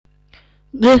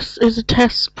This is a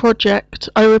test project.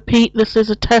 I repeat, this is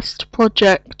a test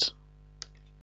project.